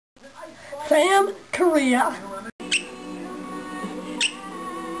Sam Korea.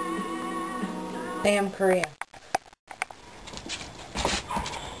 Sam Korea.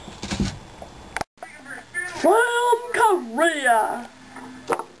 Sam Korea.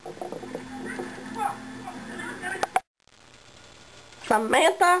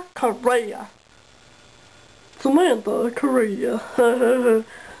 Samantha Korea. Samantha Korea.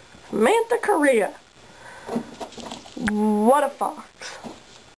 Samantha Korea. What a fox.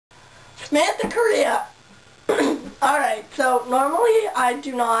 Samantha Korea. Alright, so normally I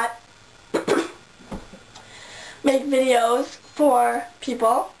do not make videos for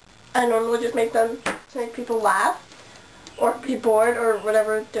people. I normally just make them to make people laugh or be bored or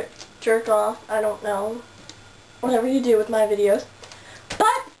whatever, jerk off, I don't know. Whatever you do with my videos.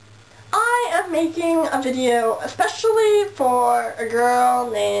 But I am making a video especially for a girl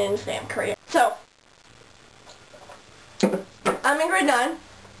named Sam Korea. So, I'm in grade 9,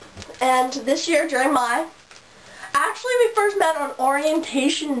 and this year during actually we first met on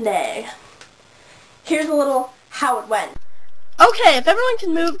orientation day. Here's a little how it went. Okay, if everyone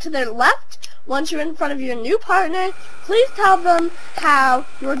can move to their left once you're in front of your new partner, please tell them how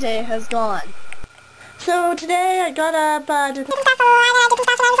your day has gone. So today I got up, did some stuff, and I did some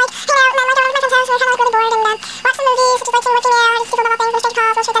stuff, and I was like, hang out, and I went to my parents' house, and I was really bored, and watched some movies, which is like working out, and people about things, which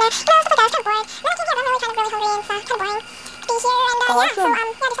calls, which dinner, stuff like that. I was kind of bored. And then I came here, I'm really kind of hungry, and kind of boring to be here, and yeah, so, just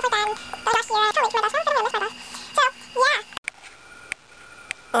stuff like that, and the last year, I can't wait to my bus, I'm gonna miss my bus. So, yeah.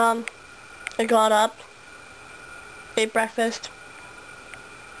 I got up, ate breakfast,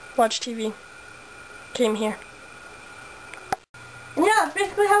 watched TV, came here. And yeah, that's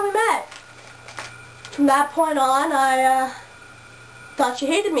basically how we met. From that point on, I thought she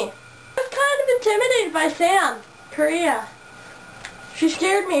hated me. I was kind of intimidated by Sam Korea. She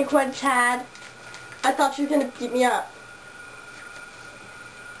scared me quite a tad. I thought she was going to beat me up.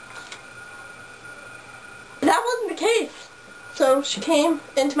 But that wasn't the case. So she came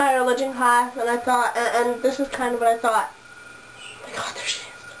into my religion class, and I thought, and this is kind of what I thought. Oh my God, there she is.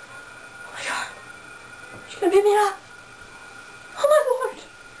 Oh my God. She's going to beat me up. Oh my Lord.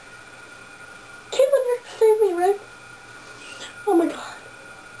 Caitlin, you're gonna save me, right? Oh my God.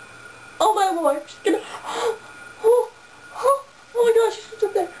 Oh my Lord. She's gonna... Oh my God, she's just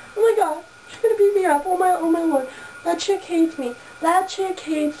up there. Oh my God. She's gonna beat me up. Oh my Lord. That chick hates me. That chick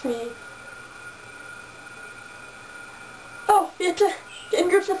hates me. Oh, we have to get in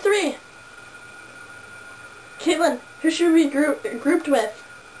groups of 3. Caitlin, who should we be grouped with?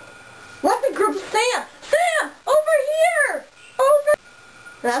 Let's be grouped with Sam. Sam! Over here! Over...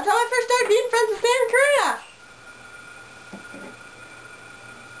 That's how I first started being friends with Sam Korea.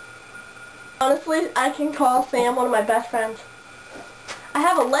 Honestly, I can call Sam one of my best friends. I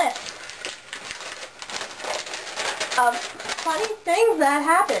have a list of funny things that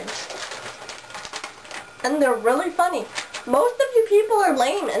happened. And they're really funny. Most of you people are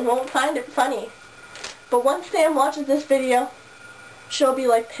lame and won't find it funny. But once Sam watches this video, she'll be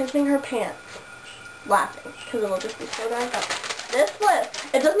like pissing her pants laughing. Because it'll just be so darn funny. This list,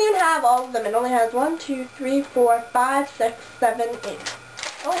 it doesn't even have all of them. It only has 1, 2, 3, 4, 5, 6, 7, 8. It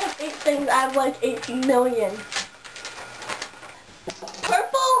only has 8 things out of like 8 million.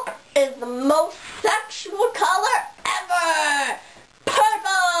 Purple is the most sexual color ever!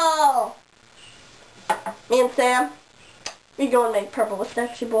 Purple! Me and Sam, we go and make purple with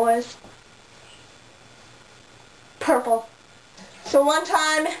sexy boys. Purple. So one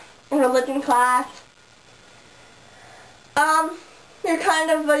time in religion class, you're kind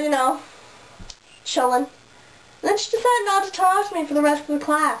of, you know, chilling. And then she decided not to talk to me for the rest of the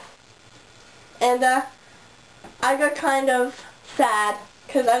class. And, I got kind of sad,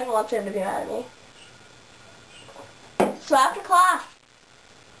 because I didn't want Sam to be mad at me. So after class,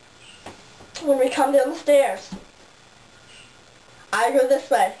 when we come down the stairs, I go this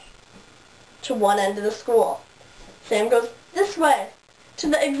way, to one end of the school. Sam goes this way, to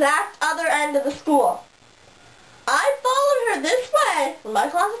the exact other end of the school. I followed her this way, when my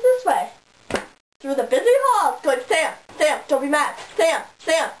class is this way, through the busy halls, going, Sam, Sam, don't be mad. Sam,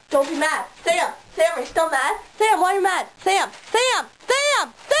 Sam, don't be mad. Sam, Sam, are you still mad? Sam, why are you mad? Sam, Sam,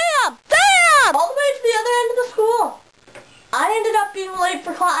 Sam, Sam, Sam! All the way to the other end of the school. I ended up being late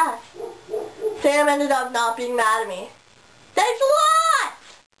for class. Sam ended up not being mad at me. Thanks a lot!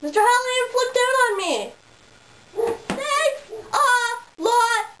 Mr. Hallian flipped out on me. Thanks a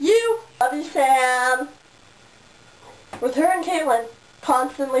lot, you. Love you, Sam. With her and Caitlin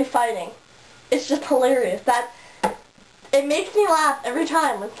constantly fighting. It's just hilarious. It makes me laugh every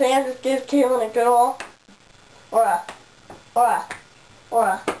time when Sam just gives Caitlin a good old, or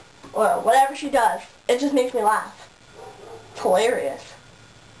whatever she does. It just makes me laugh. It's hilarious.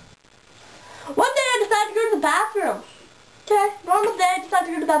 bathroom. Okay, normal day, decide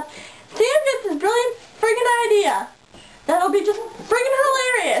to go to the bathroom. Sam gets this brilliant friggin' idea that'll be just friggin'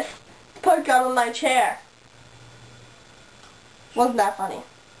 hilarious to put gum in my chair. Wasn't that funny?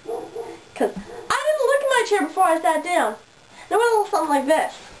 Because I didn't look at my chair before I sat down. It went a little something like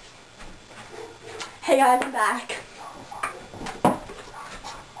this. Hey guys, I'm back.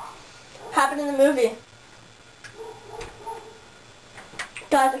 Happened in the movie.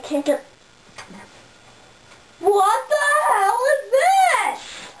 Guys, I can't get... What the hell is this?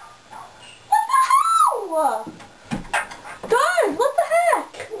 What the hell? Guys, what the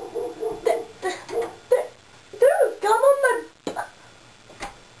heck? Dude, gum on my...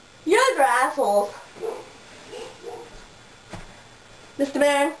 You guys are assholes. Mr.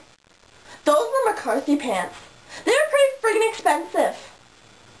 Man, those were McCarthy pants. They were pretty friggin' expensive.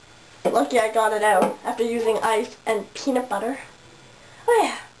 Lucky I got it out after using ice and peanut butter. Oh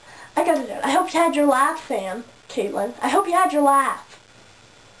yeah, I got it out. I hope you had your laugh, Sam, Caitlin. I hope you had your laugh.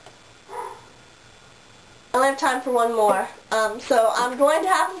 I only have time for one more. So I'm going to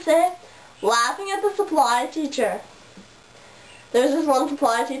have to say, laughing at the supply teacher. There's this one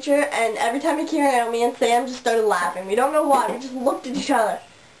supply teacher, and every time he came around, me and Sam just started laughing. We don't know why. We just looked at each other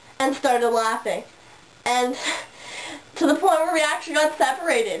and started laughing. And to the point where we actually got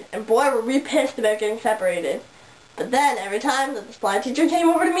separated. And boy, were we pissed about getting separated. But then, every time that the supply teacher came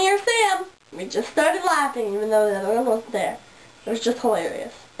over to me or Sam, we just started laughing even though the other one wasn't there. It was just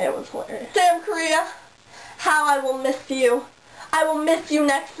hilarious. It was hilarious. Sam Korea, how I will miss you. I will miss you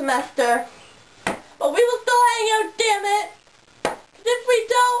next semester. But we will still hang out, damn it. If we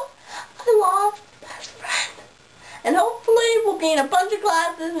don't, I lost best friend. And hopefully we'll be in a bunch of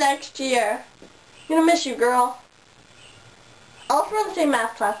classes next year. I'm gonna miss you, girl. Also, we're in the same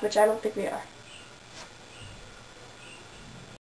math class, which I don't think we are.